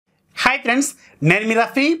Hi friends, Name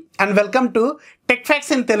TechFactsRafee and welcome to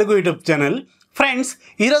TechFacts in Telugu YouTube channel. Friends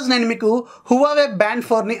ఈరోజు నేను మీకు Huawei Band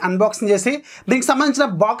 4ని unboxing చేసి దీనికి సంబంధించిన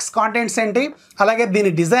బాక్స్ కాంటెంట్స్ ఏంటి, అలాగే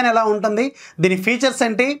దీని డిజైన్ ఎలా ఉంటుంది, దీని ఫీచర్స్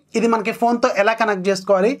ఏంటి, ఇది మనకి ఫోన్తో ఎలా కనెక్ట్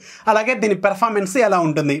చేసుకోవాలి, అలాగే దీని పెర్ఫార్మెన్స్ ఎలా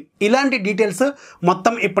ఉంటుంది, ఇలాంటి డీటెయిల్స్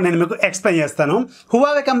మొత్తం ఇప్పుడు నేను మీకు ఎక్స్ప్లెయిన్ చేస్తాను.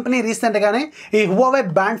 Huawei కంపెనీ రీసెంట్గానే ఈ Huawei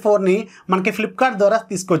Band 4ని మనకి ఫ్లిప్కార్ట్ ద్వారా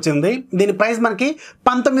తీసుకొచ్చింది. దీని ప్రైస్ మనకి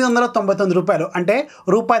 1999 రూపాయలు, అంటే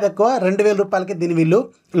రూపాయి తక్కువ, 2000 రూపాయలకి దీని వీళ్ళు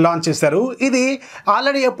లాంచ్ చేశారు. ఇది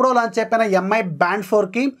ఆల్రెడీ ఎప్పుడో లాంచ్ అయిపోయిన MI Band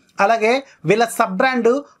 4కి, అలాగే వీళ్ళ సబ్ బ్రాండ్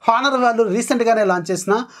హానర్ వాళ్ళు రీసెంట్గానే లాంచ్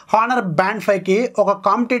చేసిన హానర్ Band 5కి ఒక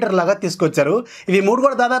కాంపిటీటర్ లాగా తీసుకొచ్చారు. ఇవి మూడు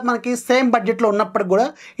కూడా దాదాపు మనకి సేమ్ బడ్జెట్లో ఉన్నప్పటికి కూడా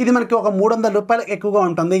ఇది మనకి ఒక 300 రూపాయలు ఎక్కువగా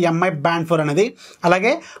ఉంటుంది MI Band 4 అనేది.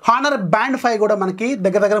 అలాగే హానర్ Band 5 కూడా మనకి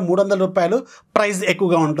దగ్గర 300 రూపాయలు ప్రైస్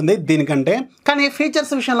ఎక్కువగా ఉంటుంది దీనికంటే. కానీ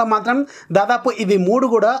ఫీచర్స్ విషయంలో మాత్రం దాదాపు ఇవి మూడు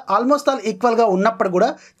కూడా ఆల్మోస్ట్ ఆల్ ఈక్వల్గా ఉన్నప్పుడు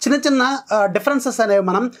కూడా చిన్న చిన్న డిఫరెన్సెస్ అనేవి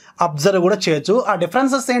మనం అబ్జర్వ్ కూడా చేయొచ్చు. ఆ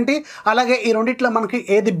డిఫరెన్సెస్ ఏంటి, అలాగే ఈ రెండిట్లో మనకి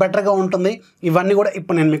ఏది బెటర్గా ఉంటుంది, ఇవన్నీ కూడా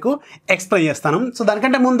ఇప్పుడు నేను మీకు ఎక్స్ప్లెయిన్ చేస్తాను. సో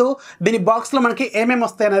దానికంటే ముందు దీని బాక్స్లో మనకి ఏమేమి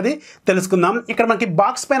వస్తాయి అనేది తెలుసుకుందాం. ఇక్కడ మనకి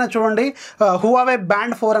బాక్స్ పైన చూడండి Huawei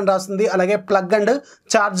Band 4 అని రాస్తుంది, అలాగే ప్లగ్ అండ్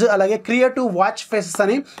ఛార్జ్, అలాగే క్రియేటివ్ వాచ్ ఫేసెస్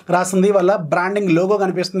అని రాస్తుంది. వాళ్ళ బ్రాండింగ్ లోగో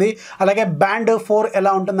కనిపిస్తుంది. అలాగే Band 4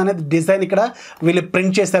 ఎలా ఉంటుంది అనేది డిజైన్ ఇక్కడ వీళ్ళు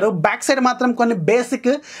ప్రింట్ చేశారు. బ్యాక్ సైడ్ మాత్రం కొన్ని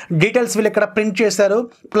బేసిక్ డీటెయిల్స్ వీళ్ళు ఇక్కడ ప్రింట్ చేశారు.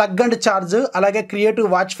 ప్లగ్ అండ్ ఛార్జ్, అలాగే creative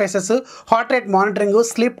watch faces, heart rate monitoring,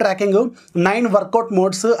 sleep tracking, 9 work out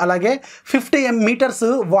modes, అలాగే 50 మీటర్స్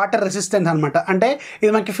వాటర్ రెసిస్టెంట్ అనమాట. అంటే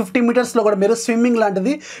ఇది మనకి 50 మీటర్స్లో కూడా మీరు స్విమ్మింగ్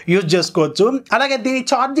లాంటిది యూజ్ చేసుకోవచ్చు. అలాగే దీని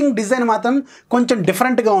ఛార్జింగ్ డిజైన్ మాత్రం కొంచెం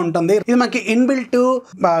డిఫరెంట్గా ఉంటుంది. ఇది మనకి ఇన్బిల్ట్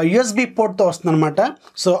USB పోర్ట్తో వస్తుంది అనమాట.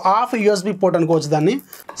 సో ఆఫ్ USB పోర్ట్ అనుకోవచ్చు దాన్ని.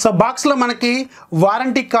 సో బాక్స్లో మనకి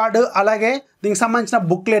వారంటీ కార్డు, అలాగే దీనికి సంబంధించిన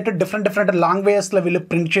బుక్లెట్ డిఫరెంట్ లాంగ్వేజెస్లో వీళ్ళు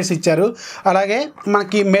ప్రింట్ చేసి ఇచ్చారు. అలాగే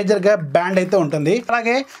మనకి మేజర్గా బ్యాండ్ అయితే ఉంటుంది.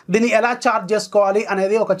 అలాగే దీన్ని ఎలా ఛార్జ్ చేసుకోవాలి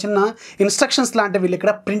అనేది ఒక చిన్న ఇన్స్ట్రక్షన్స్ లాంటివి వీళ్ళు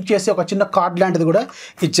ఇక్కడ ప్రింట్ చేసి ఒక చిన్న కార్డ్ లాంటిది కూడా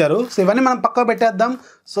ఇచ్చారు. సో ఇవన్నీ మనం పక్కకు పెట్టేద్దాం.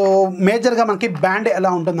 సో మేజర్గా మనకి బ్యాండ్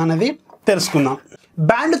ఎలా ఉంటుంది అనేది తెలుసుకుందాం.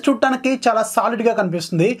 బ్యాండ్ చూడటానికి చాలా సాలిడ్గా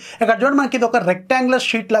కనిపిస్తుంది. ఇక్కడ చూడండి మనకి ఇది ఒక రెక్టాంగులర్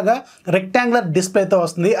షీట్ లాగా రెక్టాంగులర్ డిస్ప్లేతో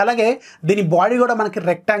వస్తుంది. అలాగే దీని బాడీ కూడా మనకి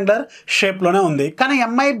రెక్టాంగులర్ షేప్లోనే ఉంది. కానీ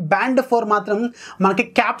MI Band 4 మాత్రం మనకి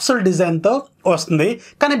క్యాప్సూల్ డిజైన్తో వస్తుంది.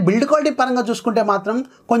 కానీ బిల్డ్ క్వాలిటీ పరంగా చూసుకుంటే మాత్రం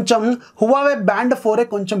కొంచెం Huawei Band 4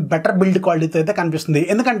 కొంచెం బెటర్ బిల్డ్ క్వాలిటీతో అయితే కనిపిస్తుంది.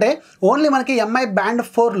 ఎందుకంటే ఓన్లీ మనకి MI Band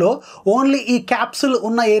 4లో ఓన్లీ ఈ క్యాప్సూల్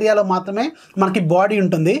ఉన్న ఏరియాలో మాత్రమే మనకి బాడీ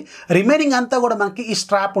ఉంటుంది. రిమైనింగ్ అంతా కూడా మనకి ఈ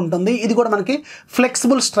స్ట్రాప్ ఉంటుంది. ఇది కూడా మనకి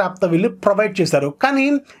ఫ్లెక్సిబుల్ స్ట్రాప్తో వీళ్ళు ప్రొవైడ్ చేశారు. కానీ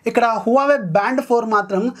ఇక్కడ Huawei Band 4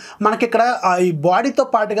 మాత్రం మనకి ఇక్కడ ఈ బాడీతో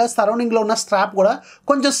పాటుగా సరౌండింగ్లో ఉన్న స్ట్రాప్ కూడా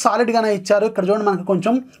కొంచెం సాలిడ్గానే ఇచ్చారు. ఇక్కడ చూడండి మనకి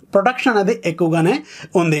కొంచెం ప్రొడక్షన్ అనేది ఎక్కువగానే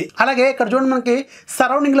ఉంది. అలాగే ఇక్కడ చూడండి మనకి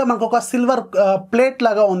సరౌండింగ్లో మనకు ఒక సిల్వర్ ప్లేట్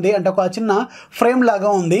లాగా ఉంది, అంటే ఒక చిన్న ఫ్రేమ్ లాగా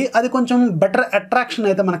ఉంది. అది కొంచెం బెటర్ అట్రాక్షన్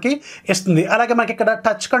అయితే మనకి ఇస్తుంది. అలాగే మనకి ఇక్కడ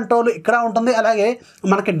టచ్ కంట్రోల్ ఇక్కడ ఉంటుంది. అలాగే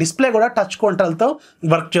మనకి డిస్ప్లే కూడా టచ్ కంట్రోల్తో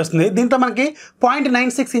వర్క్ చేస్తుంది. దీంట్లో మనకి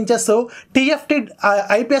 0.96 ఇంచెస్ TFT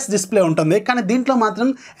IPS డిస్ప్లే ఉంటుంది. కానీ దీంట్లో మాత్రం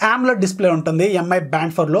AMOLED డిస్ప్లే ఉంటుంది MI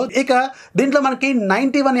Band 4లో. ఇక దీంట్లో మనకి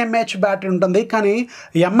 91 mAh బ్యాటరీ ఉంటుంది. కానీ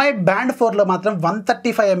MI Band 4లో మాత్రం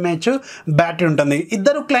 135 mAh బ్యాటరీ ఉంటుంది.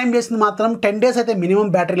 ఇద్దరు క్లెయిమ్ చేసింది మాత్రం 10 days అయితే మినిమం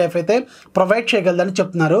బ్యాటరీ లైఫ్ అయితే ప్రొవైడ్ చేయగలదని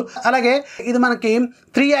చెప్తున్నారు. అలాగే ఇది మనకి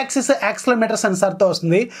 3 యాక్సిస్ యాక్సిలరోమీటర్ సెన్సార్తో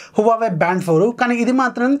వస్తుంది Huawei Band 4. కానీ ఇది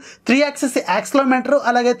మాత్రం 3 యాక్సిస్ యాక్సిలరోమీటర్,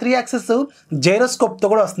 అలాగే 3 యాక్సిస్ జైరోస్కోప్తో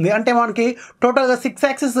కూడా వస్తుంది. అంటే మనకి టోటల్గా 6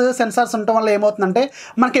 యాక్సిస్ సెన్సార్స్ ఉండటం వల్ల ఏమవుతుందంటే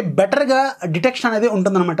మనకి బెటర్గా డిటెక్షన్ అనేది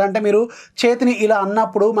ఉంటుందన్నమాట. అంటే మీరు చేతిని ఇలా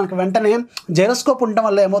అన్నప్పుడు మనకి వెంటనే జైరోస్కోప్ ఉండటం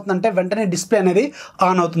వల్ల ఏమవుతుందంటే వెంటనే డిస్ప్లే అనేది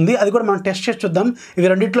ఆన్ అవుతుంది. అది కూడా మనం టెస్ట్ చేసి చూద్దాం ఇవి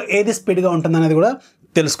రెండిట్లో ఏది స్పీడ్గా ఉంటుంది అనేది కూడా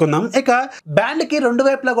తెలుసుకుందాం. ఇక బ్యాండ్కి రెండు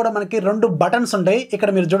వైపులా కూడా మనకి 2 బటన్స్ ఉంటాయి. ఇక్కడ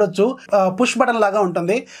మీరు చూడొచ్చు పుష్ బటన్ లాగా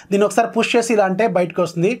ఉంటుంది. దీన్ని ఒకసారి పుష్ చేసి ఇలా అంటే బయటకు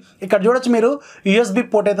వస్తుంది. ఇక్కడ చూడొచ్చు మీరు USB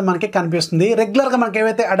పోర్ట్ అయితే మనకి కనిపిస్తుంది. రెగ్యులర్గా మనకి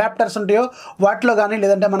ఏవైతే అడాప్టర్స్ ఉంటాయో వాటిలో కానీ,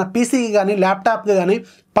 లేదంటే మన PCకి కానీ, ల్యాప్టాప్కి కానీ,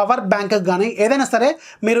 పవర్ బ్యాంక్కి కానీ ఏదైనా సరే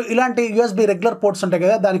మీరు ఇలాంటి USB రెగ్యులర్ పోర్ట్స్ ఉంటాయి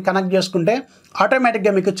కదా, దాన్ని కనెక్ట్ చేసుకుంటే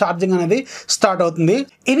ఆటోమేటిక్గా మీకు ఛార్జింగ్ అనేది స్టార్ట్ అవుతుంది.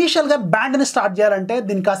 ఇనీషియల్గా బ్యాండ్ని స్టార్ట్ చేయాలంటే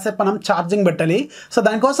దీనికి కాసేపు మనం ఛార్జింగ్ పెట్టాలి. సో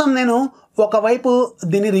దానికోసం నేను ఒకవైపు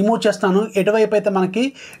దీన్ని రిమూవ్ చేస్తాను. ఎటువైపు అయితే మనకి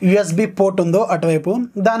USB పోర్ట్ ఉందో అటువైపు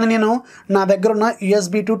దాన్ని నేను నా దగ్గర ఉన్న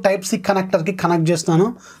USB to Type-C కనెక్టర్కి కనెక్ట్ చేస్తాను.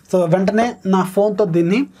 సో వెంటనే నా ఫోన్తో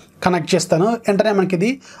దీన్ని కనెక్ట్ చేస్తాను. వెంటనే మనకి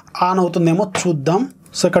ఇది ఆన్ అవుతుందేమో చూద్దాం.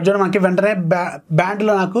 సో ఇక్కడ చూడండి మనకి వెంటనే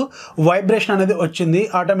బ్యాండ్లో నాకు వైబ్రేషన్ అనేది వచ్చింది.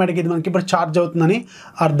 ఆటోమేటిక్ ఇది మనకి ఇప్పుడు ఛార్జ్ అవుతుందని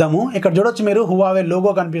అర్థము. ఇక్కడ చూడొచ్చు మీరు Huawei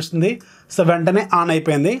లోగో కనిపిస్తుంది. సో వెంటనే ఆన్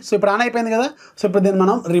అయిపోయింది. సో ఇప్పుడు ఆన్ అయిపోయింది కదా. సో ఇప్పుడు దీన్ని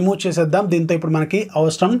మనం రిమూవ్ చేసేద్దాం. దీంతో ఇప్పుడు మనకి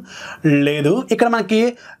అవసరం లేదు. ఇక్కడ మనకి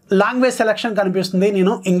లాంగ్వేజ్ సెలెక్షన్ కనిపిస్తుంది.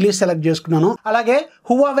 నేను ఇంగ్లీష్ సెలెక్ట్ చేసుకున్నాను. అలాగే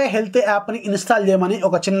Huawei హెల్త్ యాప్ని ఇన్స్టాల్ చేయమని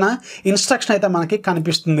ఒక చిన్న ఇన్స్ట్రక్షన్ అయితే మనకి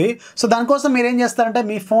కనిపిస్తుంది. సో దానికోసం మీరు ఏం చేస్తారంటే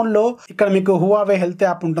మీ ఫోన్లో ఇక్కడ మీకు Huawei హెల్త్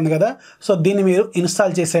యాప్ ఉంటుంది కదా. సో దీన్ని మీరు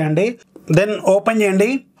ఇన్స్టాల్ చేసేయండి. దెన్ ఓపెన్ చేయండి.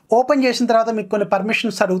 ఓపెన్ చేసిన తర్వాత మీకు కొన్ని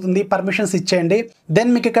పర్మిషన్స్ అడుగుతుంది. పర్మిషన్స్ ఇచ్చేయండి. దెన్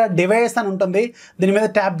మీకు ఇక్కడ డివైస్ అని ఉంటుంది. దీని మీద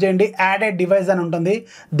ట్యాప్ చేయండి. యాడ్ ఏ డివైస్ అని ఉంటుంది.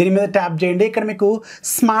 దీని మీద ట్యాప్ చేయండి. ఇక్కడ మీకు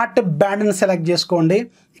స్మార్ట్ బ్యాండ్ని సెలెక్ట్ చేసుకోండి.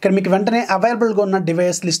 ఇక్కడ మీకు వెంటనే అవైలబుల్గా ఉన్న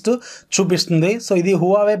డివైస్ లిస్ట్ చూపిస్తుంది. సో ఇది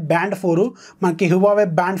Huawei Band 4. మనకి Huawei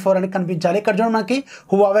Band 4 అని కనిపించాలి. ఇక్కడ చూడండి మనకి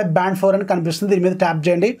Huawei Band 4 అని కనిపిస్తుంది. దీని మీద ట్యాప్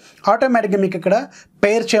చేయండి. ఆటోమేటిక్గా మీకు ఇక్కడ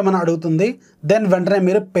పేర్ చేయమని అడుగుతుంది. దెన్ వెంటనే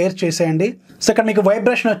మీరు పేర్ చేసేయండి. సో ఇక్కడ మీకు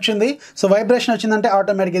వైబ్రేషన్ వచ్చింది. సో వైబ్రేషన్ వచ్చిందంటే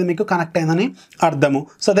ఆటోమేటిక్గా ఇది మీకు కనెక్ట్ అయిందని అర్థము.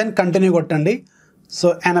 సో దెన్ కంటిన్యూ కొట్టండి. సో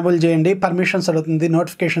ఎనేబుల్ చేయండి. పర్మిషన్స్ అడుగుతుంది,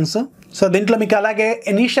 నోటిఫికేషన్స్. సో దీంట్లో మీకు అలాగే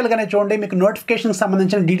ఇనీషియల్గానే చూడండి మీకు నోటిఫికేషన్కి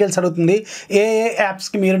సంబంధించిన డీటెయిల్స్ అడుగుతుంది. ఏ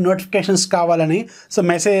యాప్స్కి మీరు నోటిఫికేషన్స్ కావాలని. సో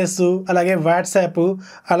మెసేజెస్, అలాగే వాట్సాప్,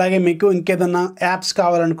 అలాగే మీకు ఇంకేదన్నా యాప్స్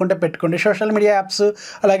కావాలనుకుంటే పెట్టుకోండి. సోషల్ మీడియా యాప్స్,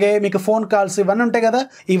 అలాగే మీకు ఫోన్ కాల్స్ ఇవన్నీ ఉంటాయి కదా,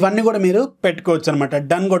 ఇవన్నీ కూడా మీరు పెట్టుకోవచ్చు అనమాట.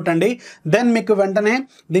 డన్ కొట్టండి. దెన్ మీకు వెంటనే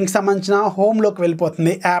దీనికి సంబంధించిన హోమ్లోకి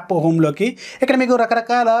వెళ్ళిపోతుంది, యాప్ హోమ్లోకి. ఇక్కడ మీకు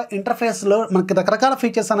రకరకాల ఇంటర్ఫేస్లో మనకి రకరకాల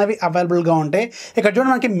ఫీచర్స్ అనేవి అవైలబుల్గా ఉంటాయి. ఇక్కడ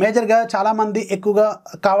చూడండి మనకి మేజర్గా చాలామంది ఎక్కువగా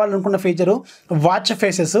కావాలనుకున్న ఫీచరు వాచ్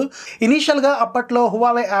ఫేసెస్. ఇనీషియల్గా అప్పట్లో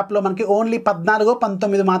Huawei యాప్లో మనకి ఓన్లీ 14,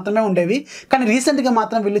 19 మాత్రమే ఉండేవి. కానీ రీసెంట్గా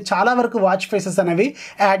మాత్రం వీళ్ళు చాలా వరకు వాచ్ ఫేసెస్ అనేవి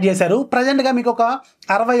యాడ్ చేశారు. ప్రజెంట్గా మీకు ఒక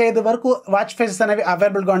 65 వరకు వాచ్ ఫేసెస్ అనేవి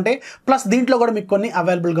అవైలబుల్గా ఉంటాయి. ప్లస్ దీంట్లో కూడా మీకు కొన్ని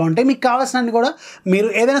అవైలబుల్గా ఉంటాయి. మీకు కావాల్సినవి కూడా మీరు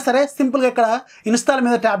ఏదైనా సరే సింపుల్గా ఇక్కడ ఇన్స్టాల్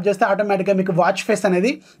మీద ట్యాప్ చేస్తే ఆటోమేటిక్గా మీకు వాచ్ ఫేస్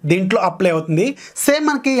అనేది దీంట్లో అప్లై అవుతుంది. సేమ్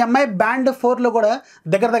మనకి MI Band 4లో కూడా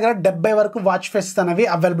దగ్గర 70 వరకు వాచ్ ఫేసెస్ అనేవి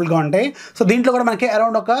అవైలబుల్గా ఉంటాయి. సో దీంట్లో కూడా మనకి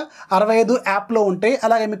అరౌండ్ ఒక 65 యాప్లో ఉంటాయి.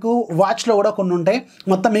 అలాగే మీకు వాచ్లో కూడా కొన్ని ఉంటాయి.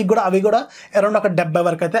 మొత్తం మీకు కూడా అవి కూడా అరౌండ్ ఒక 70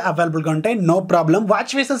 వరకు అయితే అవైలబుల్గా ఉంటాయి. No problem.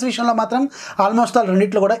 వాచ్ ఫేసెస్ విషయంలో మాత్రం ఆల్మోస్ట్ ఆల్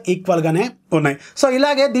రెండిట్లో కూడా ఈక్వల్గానే ఉన్నాయి. సో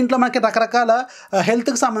ఇలాగే దీంట్లో మనకి రకరకాల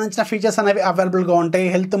హెల్త్కి సంబంధించిన ఫీచర్స్ అనేవి అవైలబుల్గా ఉంటాయి.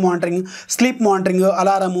 హెల్త్ మానిటరింగ్, స్లీప్ మానిటరింగ్,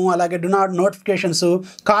 అలారము, అలాగే do not notifications,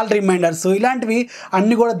 call reminders, ఇలాంటివి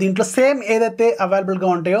అన్నీ కూడా దీంట్లో సేమ్ ఏదైతే అవైలబుల్గా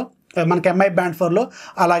ఉంటాయో మనకి MI Band 4లో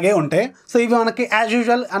అలాగే ఉంటాయి. సో ఇవి మనకి యాజ్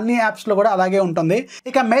యూజువల్ అన్ని యాప్స్లో కూడా అలాగే ఉంటుంది.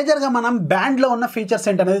 ఇక మేజర్గా మనం బ్యాండ్లో ఉన్న ఫీచర్స్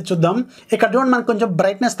ఏంటనేది చూద్దాం. ఇక్కడ చూడండి మనకు కొంచెం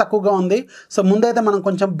బ్రైట్నెస్ తక్కువగా ఉంది. సో ముందైతే మనం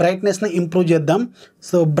కొంచెం బ్రైట్నెస్ని ఇంప్రూవ్ చేద్దాం.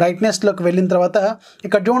 సో బ్రైట్నెస్లోకి వెళ్ళిన తర్వాత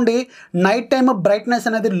ఇక్కడ చూడండి నైట్ టైమ్ బ్రైట్నెస్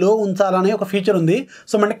అనేది లో ఉంచాలని ఒక ఫీచర్ ఉంది.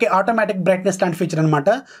 సో మనకి ఆటోమేటిక్ బ్రైట్నెస్ లాంటి ఫీచర్ అనమాట.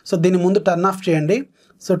 సో దీన్ని ముందు టర్న్ ఆఫ్ చేయండి.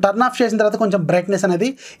 సో టర్న్ ఆఫ్ చేసిన తర్వాత కొంచెం బ్రైట్నెస్ అనేది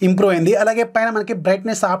ఇంప్రూవ్ అయింది. అలాగే పైన మనకి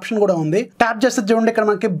బ్రైట్నెస్ ఆప్షన్ కూడా ఉంది. ట్యాప్ చేస్తే చూడండి ఇక్కడ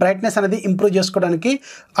మనకి బ్రైట్నెస్ అనేది ఇంప్రూవ్ చేసుకోవడానికి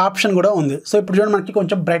ఆప్షన్ కూడా ఉంది. సో ఇప్పుడు చూడండి మనకి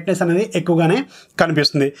కొంచెం బ్రైట్నెస్ అనేది ఎక్కువగానే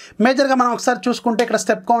కనిపిస్తుంది. మేజర్గా మనం ఒకసారి చూసుకుంటే ఇక్కడ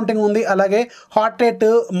స్టెప్ కౌంటింగ్ ఉంది, అలాగే హార్ట్ రేట్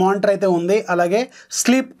మానిటర్ అయితే ఉంది, అలాగే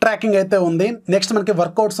స్లీప్ ట్రాకింగ్ అయితే ఉంది. నెక్స్ట్ మనకి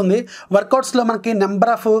వర్కౌట్స్ ఉంది. వర్కౌట్స్లో మనకి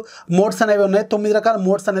నెంబర్ ఆఫ్ మోడ్స్ అనేవి ఉన్నాయి. 9 రకాల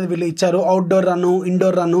మోడ్స్ అనేది వీళ్ళు ఇచ్చారు. Outdoor run,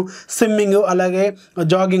 indoor run, swimming, అలాగే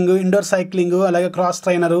జాగింగ్, ఇండోర్ సైక్లింగ్, అలాగే క్రాస్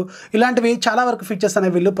ట్రైనరు, ఇలాంటివి చాలా వరకు ఫీచర్స్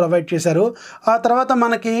అనేవి వీళ్ళు ప్రొవైడ్ చేశారు. ఆ తర్వాత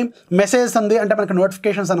మనకి మెసేజెస్ ఉంది, అంటే మనకి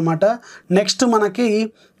నోటిఫికేషన్స్ అనమాట. నెక్స్ట్ మనకి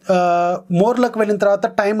మోర్లోకి వెళ్ళిన తర్వాత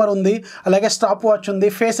టైమర్ ఉంది, అలాగే స్టాప్ వాచ్ ఉంది,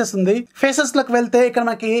 ఫేసెస్ ఉంది. ఫేసెస్లోకి వెళ్తే ఇక్కడ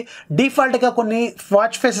మనకి డిఫాల్ట్గా కొన్ని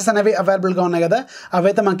వాచ్ ఫేసెస్ అనేవి అవైలబుల్గా ఉన్నాయి కదా,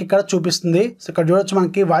 అవైతే మనకి ఇక్కడ చూపిస్తుంది. సో ఇక్కడ చూడొచ్చు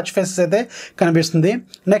మనకి వాచ్ ఫేసెస్ అయితే కనిపిస్తుంది.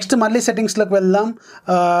 నెక్స్ట్ మళ్ళీ సెట్టింగ్స్లోకి వెళ్దాం.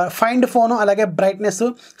 ఫైండ్ ఫోను, అలాగే brightness,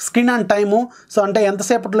 screen and time. So అంటే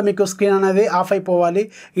ఎంతసేపట్లో మీకు స్క్రీన్ అనేది ఆఫ్ అయిపోవాలి,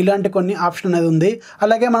 ఇలాంటి కొన్ని ఆప్షన్ అనేది ఉంది.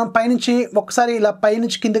 అలాగే మనం పైనుంచి ఒకసారి ఇలా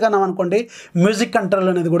పైనుంచి కిందకి అన్నాం అనుకోండి, మ్యూజిక్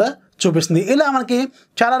కంట్రోల్ అనేది కూడా చూపిస్తుంది. ఇలా మనకి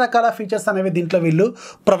చాలా రకాల ఫీచర్స్ అనేవి దీంట్లో వీళ్ళు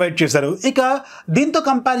ప్రొవైడ్ చేశారు. ఇక దీంతో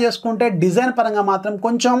కంపేర్ చేసుకుంటే డిజైన్ పరంగా మాత్రం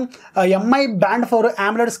కొంచెం MI Band 4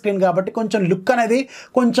 AMOLED స్క్రీన్ కాబట్టి కొంచెం లుక్ అనేది,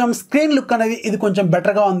 కొంచెం స్క్రీన్ లుక్ అనేది ఇది కొంచెం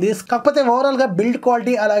బెటర్గా ఉంది. కాకపోతే ఓవరాల్గా బిల్డ్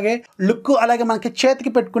క్వాలిటీ, అలాగే లుక్, అలాగే మనకి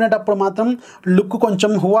చేతికి పెట్టుకునేటప్పుడు మాత్రం లుక్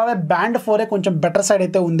కొంచెం Huawei Band 4 కొంచెం బెటర్ సైడ్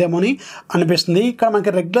అయితే ఉందేమో అని అనిపిస్తుంది. ఇక్కడ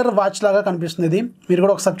మనకి రెగ్యులర్ వాచ్ లాగా కనిపిస్తుంది. ఇది మీరు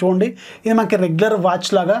కూడా ఒకసారి చూడండి, ఇది మనకి రెగ్యులర్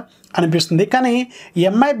వాచ్ లాగా అనిపిస్తుంది. కానీ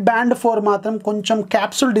MI Band 4 మాత్రం కొంచెం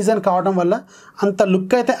క్యాప్సూల్ డిజైన్ కావడం వల్ల అంత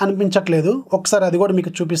లుక్ అయితే అనిపించట్లేదు. ఒకసారి అది కూడా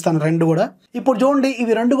మీకు చూపిస్తాను రెండు కూడా. ఇప్పుడు చూడండి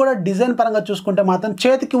ఇవి రెండు కూడా డిజైన్ పరంగా చూసుకుంటే మాత్రం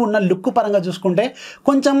చేతికి ఉన్న లుక్ పరంగా చూసుకుంటే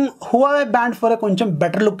కొంచెం Huawei Band 4 కొంచెం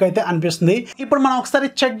బెటర్ లుక్ అయితే అనిపిస్తుంది. ఇప్పుడు మనం ఒకసారి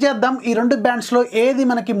చెక్ చేద్దాం ఈ రెండు బ్యాండ్స్లో ఏది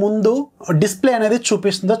మనకి ముందు డిస్ప్లే అనేది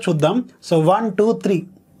చూపిస్తుందో చూద్దాం. సో 1 2 3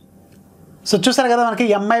 సో చూసారు కదా మనకి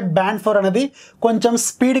ఎంఐ బ్యాండ్ 4 అనేది కొంచెం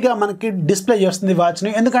స్పీడ్గా మనకి డిస్ప్లే చేస్తుంది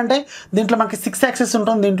వాచ్ని, ఎందుకంటే దీంట్లో మనకి 6 యాక్సిస్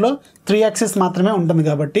ఉంటుంది, దీంట్లో 3 యాక్సిస్ మాత్రమే ఉంటుంది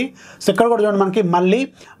కాబట్టి. సో ఇక్కడ కూడా చూడండి మనకి మళ్ళీ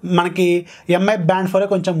మనకి ఎంఐ బ్యాండ్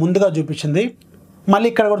 4 కొంచెం ముందుగా చూపించింది. మళ్ళీ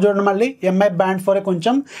ఇక్కడ కూడా చూడండి మళ్ళీ ఎంఐ బ్యాండ్ 4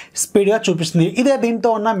 కొంచెం స్పీడ్గా చూపిస్తుంది. ఇదే దీంతో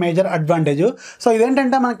ఉన్న మేజర్ అడ్వాంటేజ్. సో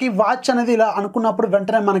ఇదేంటంటే మనకి వాచ్ అనేది ఇలా అనుకున్నప్పుడు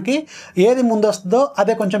వెంటనే మనకి ఏది ముందు వస్తుందో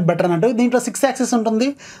అదే కొంచెం బెటర్ అన్నట్టు. దీంట్లో 6 యాక్సిస్ ఉంటుంది,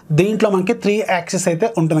 దీంట్లో మనకి 3 యాక్సిస్ అయితే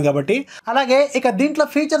ఉంటుంది కాబట్టి. అలాగే ఇక దీంట్లో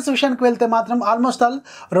ఫీచర్స్ విషయానికి వెళ్తే మాత్రం ఆల్మోస్ట్ ఆల్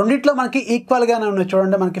రెండిట్లో మనకి ఈక్వల్గానే ఉన్నాయి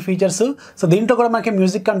చూడండి మనకి ఫీచర్స్. సో దీంట్లో కూడా మనకి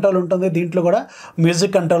మ్యూజిక్ కంట్రోల్ ఉంటుంది, దీంట్లో కూడా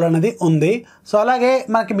మ్యూజిక్ కంట్రోల్ అనేది ఉంది. సో అలాగే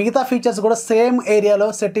మనకి మిగతా ఫీచర్స్ కూడా సేమ్ ఏరియాలో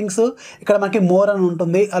సెట్టింగ్స్ ఇక్కడ మనకి మోర్ అని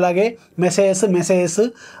ఉంటుంది, అలాగే మెసేజెస్,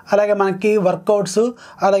 అలాగే మనకి వర్కౌట్స్,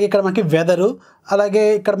 అలాగే ఇక్కడ మనకి వెదరు, అలాగే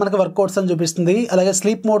ఇక్కడ మనకి వర్కౌట్స్ అని చూపిస్తుంది, అలాగే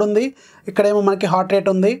స్లీప్ మోడ్ ఉంది, ఇక్కడేమో మనకి హార్ట్ రేట్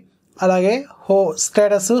ఉంది, అలాగే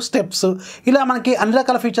స్టేటస్, స్టెప్స్, ఇలా మనకి అన్ని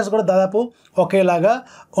రకాల ఫీచర్స్ కూడా దాదాపు ఒకేలాగా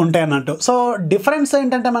ఉంటాయి అన్నట్టు. సో డిఫరెన్స్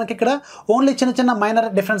ఏంటంటే మనకి ఇక్కడ ఓన్లీ చిన్న చిన్న మైనర్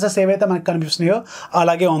డిఫరెన్సెస్ ఏవైతే మనకి కనిపిస్తున్నాయో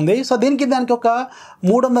అలాగే ఉంది. సో దానికి ఒక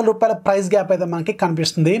 $300 ప్రైస్ గ్యాప్ అయితే మనకి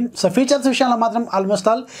కనిపిస్తుంది. సో ఫీచర్స్ విషయంలో మాత్రం ఆల్మోస్ట్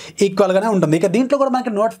ఆల్ ఈక్వల్గానే ఉంటుంది. ఇక దీంట్లో కూడా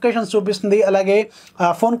మనకి నోటిఫికేషన్స్ చూపిస్తుంది, అలాగే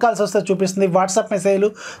ఫోన్ కాల్స్ వస్తే చూపిస్తుంది, వాట్సాప్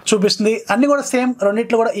మెసేజ్లు చూపిస్తుంది, అన్నీ కూడా సేమ్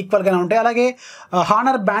రెండిట్లో కూడా ఈక్వల్గానే ఉంటాయి. అలాగే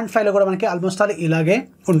హానర్ బ్యాండ్ 5లో కూడా మనకి ఆల్మోస్ట్ ఆల్ ఇలాగే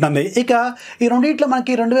ఉంటుంది. ఇక ఈ రెండిట్లో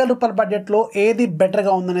మనకి $2000 బడ్జెట్లో ఏది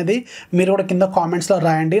బెటర్గా ఉందనేది మీరు కూడా కింద కామెంట్స్లో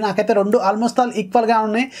రాయండి. నాకైతే రెండు ఆల్మోస్ట్ ఆల్ ఈక్వల్గా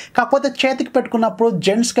ఉన్నాయి, కాకపోతే చేతికి పెట్టుకున్నప్పుడు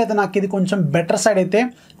జెంట్స్కి అయితే నాకు ఇది కొంచెం బెటర్ సైడ్ అయితే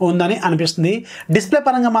ఉందని అనిపిస్తుంది. డిస్ప్లే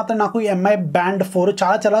పరంగా మాత్రం నాకు ఎంఐ బ్యాండ్ 4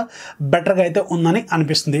 చాలా బెటర్గా అయితే ఉందని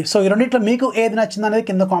అనిపిస్తుంది. సో ఈ రెండిట్లో మీకు ఏది నచ్చింది అనేది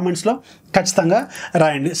కింద కామెంట్స్లో ఖచ్చితంగా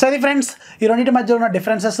రాయండి. సో ఇది ఫ్రెండ్స్ ఈ రెండింటి మధ్య ఉన్న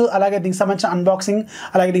డిఫరెన్సెస్, అలాగే దీనికి సంబంధించిన అన్బాక్సింగ్,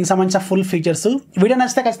 అలాగే దీనికి సంబంధించిన ఫుల్ ఫీచర్స్. వీడియో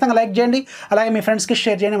నచ్చితే ఖచ్చితంగా లైక్ చేయండి, అలాగే మీ ఫ్రెండ్స్కి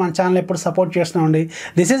షేర్ చేయండి. మన ఛానల్ ఎప్పుడు సపోర్ట్ చేస్తున్నామండి.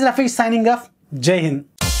 This is Rafi signing off. జై హింద్.